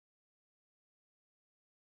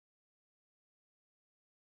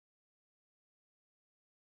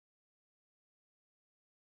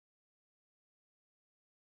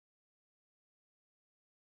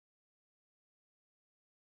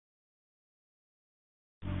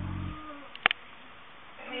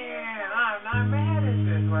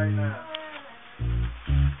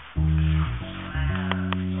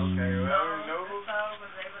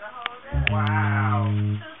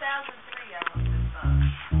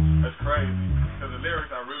That's crazy. Because the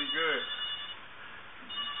lyrics are really good.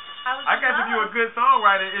 I guess if you're a good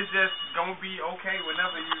songwriter, it's just gonna be okay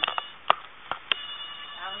whenever you.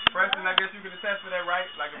 Preston, I guess you can attest to that, right?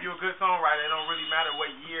 Like if you're a good songwriter, it don't really matter what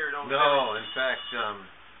year. No, in fact, the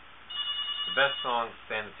best songs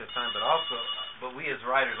stand the test of time, but we as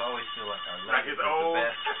writers always feel like our latest is the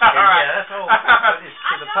best. Right. Yeah, that's old. But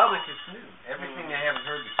to the public, it's new. Everything they haven't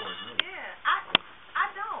heard before is new. Yeah, I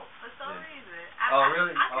don't for some reason. Oh,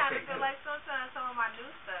 really? I kind of feel like sometimes some of my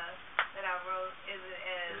new stuff that I wrote isn't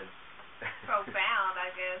as profound,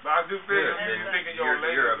 I guess. But I do feel you thinking your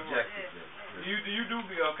latest. You're objective. You do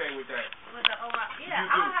be okay with that. With the overall, I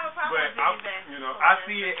don't have a problem with it. I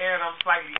see it and I'm slightly